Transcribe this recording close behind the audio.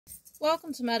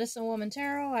Welcome to Medicine Woman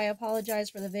Tarot. I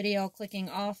apologize for the video clicking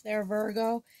off there,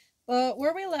 Virgo. But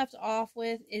where we left off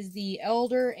with is the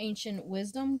Elder Ancient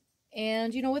Wisdom.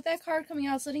 And, with that card coming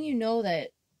out, it's letting you know that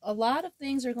a lot of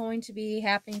things are going to be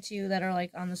happening to you that are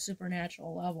like on the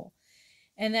supernatural level.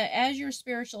 And that as your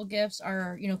spiritual gifts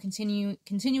are,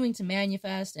 continuing to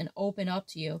manifest and open up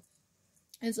to you,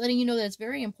 it's letting you know that it's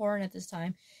very important at this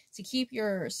time to keep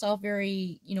yourself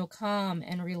very, calm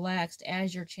and relaxed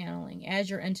as you're channeling, as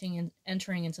you're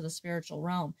entering into the spiritual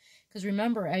realm. Because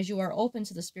remember, as you are open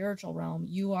to the spiritual realm,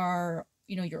 you are,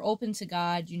 you're open to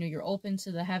God, you're open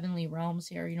to the heavenly realms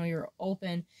here, you're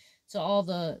open to all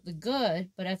the good,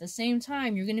 but at the same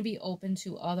time, you're going to be open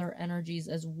to other energies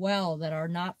as well that are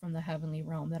not from the heavenly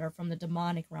realm, that are from the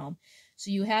demonic realm. So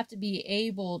you have to be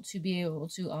able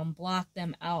to block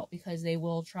them out, because they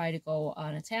will try to go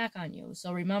on attack on you.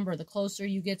 So remember, the closer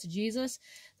you get to Jesus,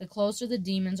 the closer the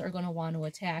demons are going to want to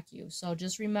attack you. So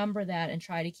just remember that and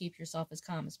try to keep yourself as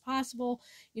calm as possible,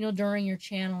 during your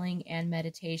channeling and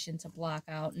meditation, to block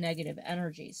out negative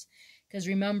energies. Because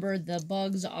remember, the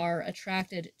bugs are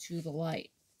attracted to the light.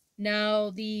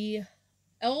 Now, the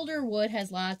elder wood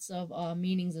has lots of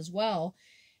meanings as well,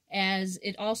 as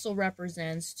it also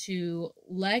represents to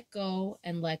let go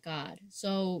and let God.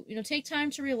 So, take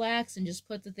time to relax and just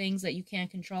put the things that you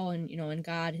can't control in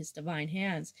God, his divine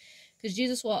hands. Because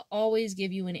Jesus will always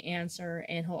give you an answer,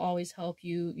 and he'll always help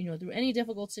you, through any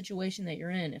difficult situation that you're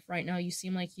in. If right now you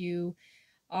seem like you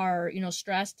are,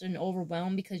 stressed and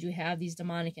overwhelmed because you have these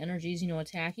demonic energies,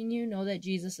 attacking you, know that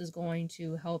Jesus is going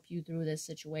to help you through this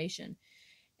situation.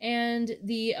 And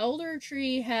the elder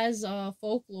tree has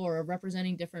folklore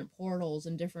representing different portals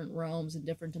and different realms and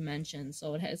different dimensions.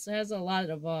 So it has a lot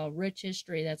of rich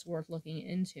history that's worth looking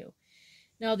into.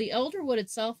 Now, the elder wood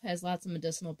itself has lots of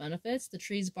medicinal benefits. The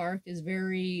tree's bark is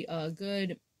very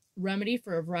good remedy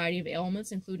for a variety of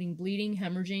ailments, including bleeding,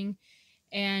 hemorrhaging,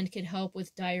 and could help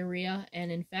with diarrhea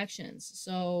and infections.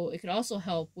 So it could also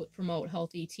help promote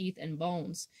healthy teeth and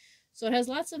bones. So it has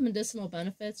lots of medicinal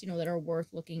benefits, that are worth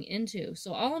looking into.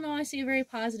 So all in all, I see a very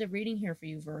positive reading here for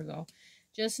you, Virgo.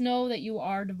 Just know that you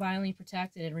are divinely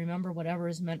protected, and remember, whatever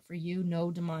is meant for you, no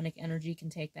demonic energy can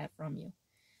take that from you.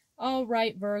 All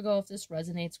right, Virgo, if this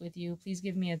resonates with you, please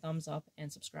give me a thumbs up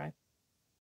and subscribe.